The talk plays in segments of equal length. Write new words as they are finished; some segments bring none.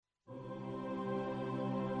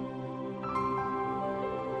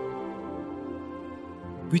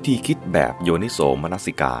วิธีคิดแบบโยนิโสมน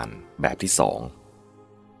สิการแบบที่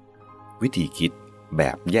2วิธีคิดแบ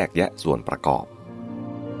บแยกแยะส่วนประกอบ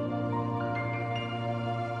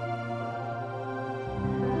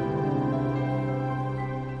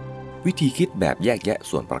วิธีคิดแบบแยกแยะ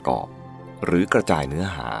ส่วนประกอบหรือกระจายเนื้อ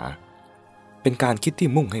หาเป็นการคิดที่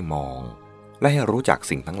มุ่งให้มองและให้รู้จัก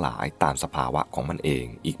สิ่งทั้งหลายตามสภาวะของมันเอง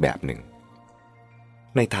อีกแบบหนึ่ง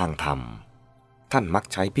ในทางธรรมท่านมัก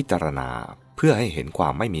ใช้พิจารณาเพื่อให้เห็นควา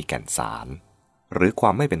มไม่มีแก่นสารหรือคว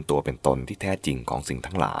ามไม่เป็นตัวเป็นตนที่แท้จริงของสิ่ง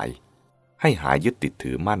ทั้งหลายให้หายยึดติด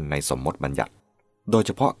ถือมั่นในสมมติบัญญัติโดยเ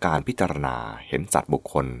ฉพาะการพิจารณาเห็นสัตว์บุค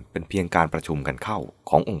คลเป็นเพียงการประชุมกันเข้า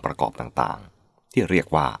ขององค์ประกอบต่างๆที่เรียก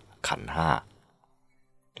ว่าขันธ์ห้า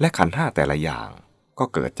และขันธ์ห้าแต่ละอย่างก็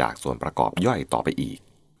เกิดจากส่วนประกอบย่อยต่อไปอีก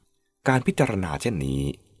การพิจารณาเช่นนี้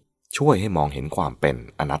ช่วยให้มองเห็นความเป็น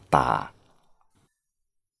อนัตตา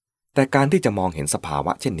แต่การที่จะมองเห็นสภาว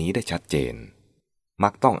ะเช่นนี้ได้ชัดเจนมั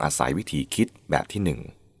กต้องอาศัยวิธีคิดแบบที่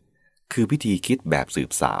1คือวิธีคิดแบบสื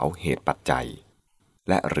บสาวเหตุปัจจัย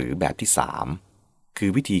และหรือแบบที่3คือ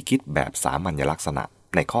วิธีคิดแบบสามัญลักษณะ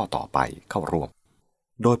ในข้อต่อไปเข้าร่วม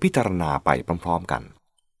โดยพิจารณาไปพร้อมๆกัน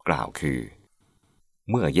กล่าวคือ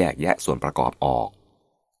เมื่อแยกแยะส่วนประกอบออก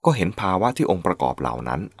ก็เห็นภาวะที่องค์ประกอบเหล่า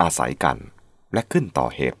นั้นอาศัยกันและขึ้นต่อ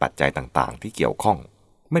เหตุปัจจัยต่างๆที่เกี่ยวข้อง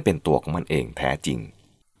ไม่เป็นตัวของมันเองแท้จริง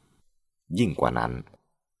ยิ่งกว่านั้น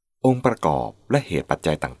องค์ประกอบและเหตุปัจ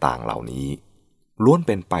จัยต่างๆเหล่านี้ล้วนเ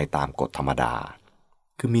ป็นไปตามกฎธรรมดา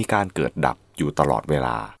คือมีการเกิดดับอยู่ตลอดเวล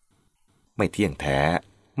าไม่เที่ยงแท้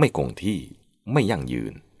ไม่คงที่ไม่ยั่งยื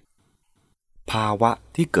นภาวะ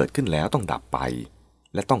ที่เกิดขึ้นแล้วต้องดับไป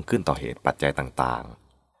และต้องขึ้นต่อเหตุปัจจัยต่าง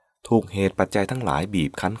ๆถูกเหตุปัจจัยทั้งหลายบี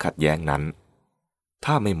บคั้นขัดแย้งนั้น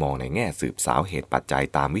ถ้าไม่มองในแง่สืบสาวเหตุปัจจัย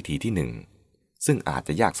ตามวิธีที่1ซึ่งอาจจ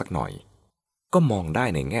ะยากสักหน่อยก็มองได้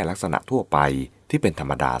ในแง่ลักษณะทั่วไปที่เป็นธร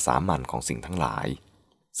รมดาสามัญของสิ่งทั้งหลาย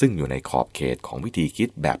ซึ่งอยู่ในขอบเขตของวิธีคิด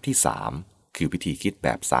แบบที่3คือวิธีคิดแบ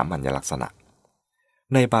บสามัญลักษณะ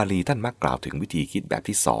ในบาลีท่านมักกล่าวถึงวิธีคิดแบบ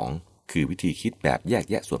ที่2คือวิธีคิดแบบแยก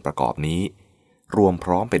แยะส่วนประกอบนี้รวมพ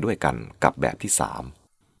ร้อมไปด้วยกันกับแบบที่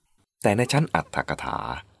3แต่ในชั้นอรรถกถา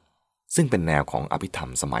ซึ่งเป็นแนวของอภิธรร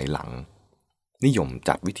มสมัยหลังนิยม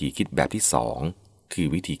จัดวิธีคิดแบบที่2คือ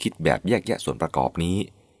วิธีคิดแบบแยกแยะส่วนประกอบนี้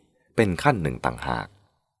เป็นขั้นหนึ่งต่างหาก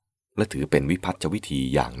และถือเป็นวิพัฒชวิธี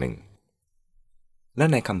อย่างหนึ่งและ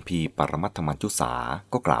ในคัมภีร์ปรมัตถมัญจุสา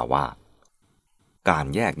ก็กล่าวว่าการ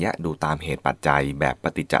แยกแยะดูตามเหตุปัจจัยแบบป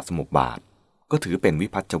ฏิจจสมุปบาทก็ถือเป็นวิ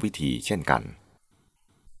พัฒชวิธีเช่นกัน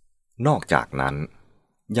นอกจากนั้น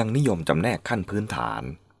ยังนิยมจำแนกขั้นพื้นฐาน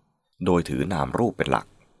โดยถือนามรูปเป็นหลัก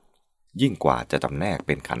ยิ่งกว่าจะจำแนกเ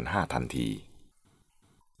ป็นขันธ์ห้าทันที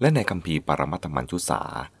และในคัมภีร์ปรมัตถมัญจุสา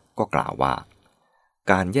ก็กล่าวว่า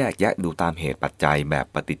การแยกแยะดูตามเหตุปัจจัยแบบ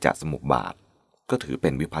ปฏิจจสมุปบาทก็ถือเป็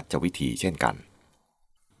นวิพัฒชวิธีเช่นกัน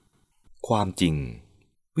ความจริง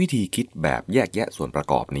วิธีคิดแบบแยกแยะส่วนประ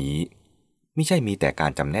กอบนี้ไม่ใช่มีแต่กา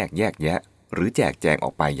รจำแนกแยกแยะหรือแจกแจงอ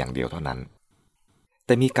อกไปอย่างเดียวเท่านั้นแ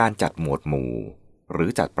ต่มีการจัดหมวดหมู่หรือ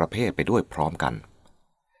จัดประเภทไปด้วยพร้อมกัน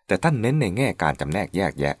แต่ท่านเน้นในแง่การจำแนกแย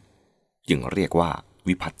กแยะจึงเรียกว่า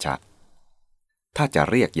วิพัฒชะถ้าจะ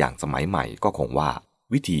เรียกอย่างสมัยใหม่ก็คงว่า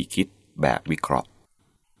วิธีคิดแบบวิเคราะห์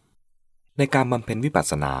ในการบำเพ็ญวิปัส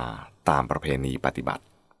สนาตามประเพณีปฏิบัติ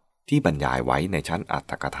ที่บรรยายไว้ในชั้นอรร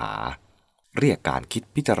ถกถาเรียกการคิด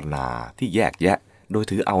พิจารณาที่แยกแยะโดย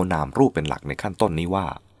ถือเอานามรูปเป็นหลักในขั้นต้นนี้ว่า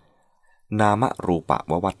นามรูป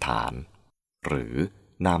ววัฏฐานหรือ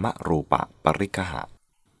นามรูปปริคหะ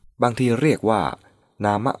บางทีเรียกว่าน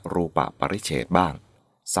ามรูปปริเฉดบ้าง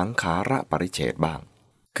สังขารปริเฉดบ้าง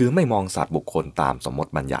คือไม่มองสัตว์บุคคลตามสมม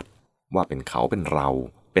ติบัญญัติว่าเป็นเขาเป็นเรา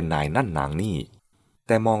เป็นนายนั่นนางนี่แ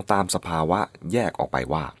ต่มองตามสภาวะแยกออกไป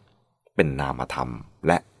ว่าเป็นนามธรรมแ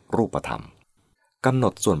ละรูปธรรมกำหน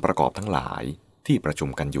ดส่วนประกอบทั้งหลายที่ประชุม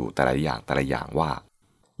กันอยู่แต่ละอย่างว่า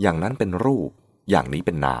อย่างนั้นเป็นรูปอย่างนี้เ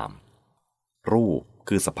ป็นนามรูป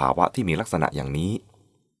คือสภาวะที่มีลักษณะอย่างนี้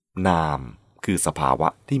นามคือสภาวะ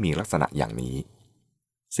ที่มีลักษณะอย่างนี้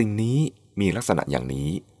สิ่งนี้มีลักษณะอย่างนี้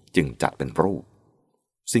จึงจัดเป็นรูป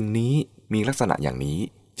สิ่งนี้มีลักษณะอย่างนี้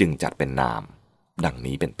จึงจัดเป็นนามดัง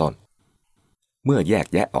นี้เป็นต้นเมื่อแยก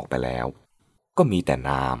แยะออกไปแล้วก็มีแต่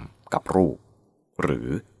นามกับรูปหรือ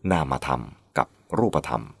นามธรรมกับรูป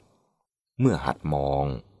ธรรมเมื่อหัดมอง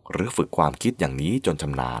หรือฝึกความคิดอย่างนี้จนช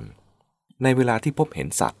ำนาญในเวลาที่พบเห็น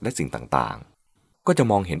สัตว์และสิ่งต่างๆก็จะ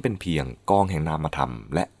มองเห็นเป็นเพียงกองแห่งนามธรรม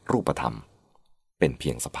และรูปธรรมเป็นเพี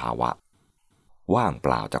ยงสภาวะว่างเป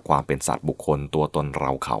ล่าจากความเป็นสัตว์บุคคลตัวตนเร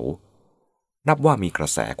าเขานับว่ามีกระ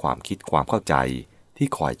แสความคิดความเข้าใจที่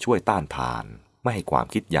คอยช่วยต้านทานไม่ให้ความ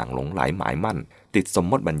คิดอย่างหลงไหลหมายมั่นติดสม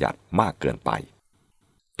มติบัญญัติมากเกินไป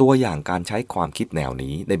ตัวอย่างการใช้ความคิดแนว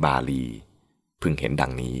นี้ในบาลี พึงเห็นดั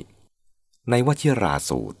งนี้ในวชิรา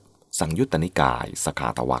สูตรสังยุตตนิกายสขา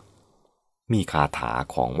ตวรรคมีคาถา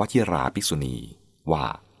ของวชิราภิกษุณีว่า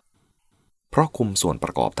เพราะคุมส่วนป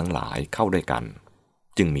ระกอบทั้งหลายเข้าด้วยกัน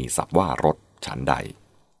จึงมีศัพท์ว่ารสฉันใด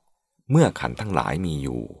เมื่อขันธ์ทั้งหลายมีอ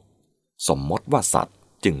ยู่สมมติว่าสัตว์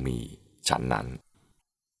จึงมีฉันนั้น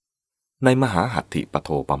ในมหาหัตถิปโท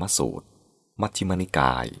ปมสูตรมัชฌิมนิก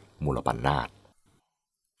ายมูลปัณณาส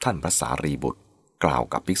ท่านพระสารีบุตรกล่าว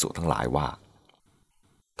กับภิกษุทั้งหลายว่า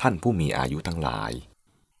ท่านผู้มีอายุทั้งหลาย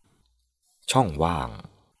ช่องว่าง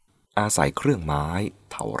อาศัยเครื่องไม้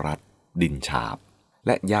เถารัดดินฉาบแ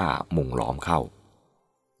ละหญ้ามุงล้อมเข้า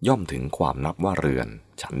ย่อมถึงความนับว่าเรือน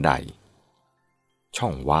ฉันใดช่อ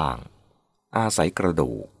งว่างอาศัยกระ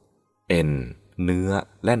ดูกเอ็นเนื้อ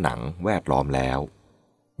และหนังแวดล้อมแล้ว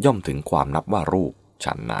ย่อมถึงความนับว่ารูป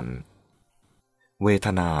ฉันนั้นเวท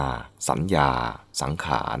นาสัญญาสังข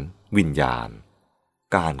ารวิญญาณ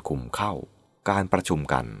การคุมเข้าการประชุม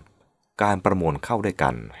กันการประมวลเข้าด้วยกั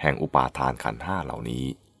นแห่งอุปาทานขันธ์ห้าเหล่านี้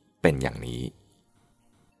เป็นอย่างนี้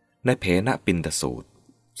ในเพนปินตสูตร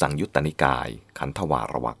สังยุตตนิกายขันธวา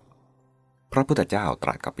รวรรคพระพุทธเจ้าต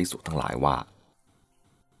รัสกับภิกษุทั้งหลายว่า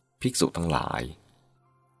ภิกษุทั้งหลาย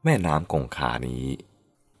แม่น้ำคงคานี้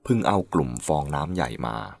พึงเอากลุ่มฟองน้ำใหญ่ม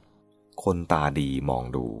าคนตาดีมอง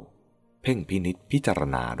ดูเพ่งพินิจพิจาร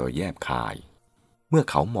ณาโดยแยบคายเมื่อ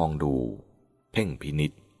เขามองดูเพ่งพินิ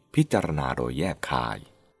จพิจารณาโดยแยบคาย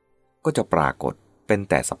ก็จะปรากฏเป็น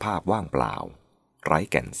แต่สภาพว่างเปล่าไร้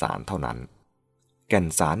แก่นสารเท่านั้นแก่น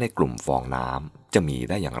สารในกลุ่มฟองน้ำจะมี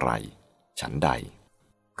ได้อย่างไรฉันใด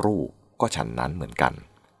รูปก็ฉันนั้นเหมือนกัน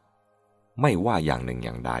ไม่ว่าอย่างหนึ่งอ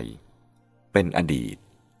ย่างใดเป็นอดีต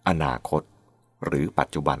อนาคตหรือปัจ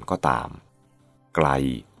จุบันก็ตามไกล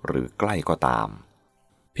หรือใกล้ก็ตาม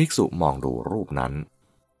ภิกษุมองดูรูปนั้น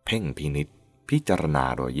เพ่งพินิจพิจารณา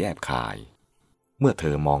โดยแยบคายเมื่อเธ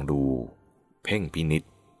อมองดูเพ่งพินิจ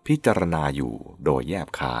พิจารณาอยู่โดยแยบ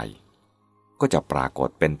คายก็จะปรากฏ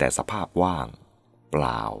เป็นแต่สภาพว่างเป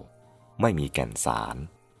ล่าไม่มีแก่นสาร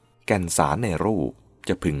แก่นสารในรูปจ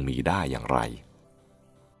ะพึงมีได้อย่างไร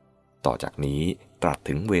ต่อจากนี้ตรัส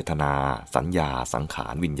ถึงเวทนาสัญญาสังขา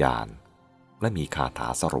รวิญญาณและมีคาถา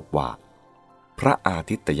สรุปว่าพระอา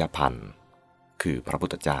ทิตยพันธ์คือพระพุท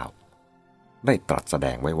ธเจ้าได้ตรัสแสด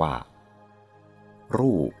งไว้ว่า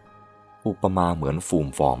รูปอุปมาเหมือนฟูม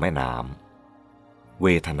ฟองแม่น้ำเว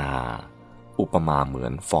ทนาอุปมาเหมือ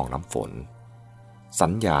นฟองน้ำฝนสั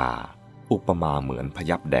ญญาอุปมาเหมือนพ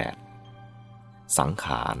ยับแดดสังข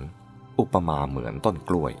ารอุปมาเหมือนต้น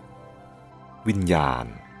กล้วยวิญญาณ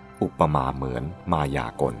อุปมาเหมือนมายา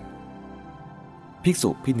กลภิกษุ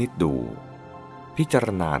พินิจดูพิจาร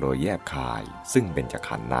ณาโดยแยบคายซึ่งเบญจ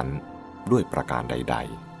ขันธ์นั้นด้วยประการใด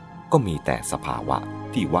ๆก็มีแต่สภาวะ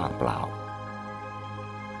ที่ว่างเปล่า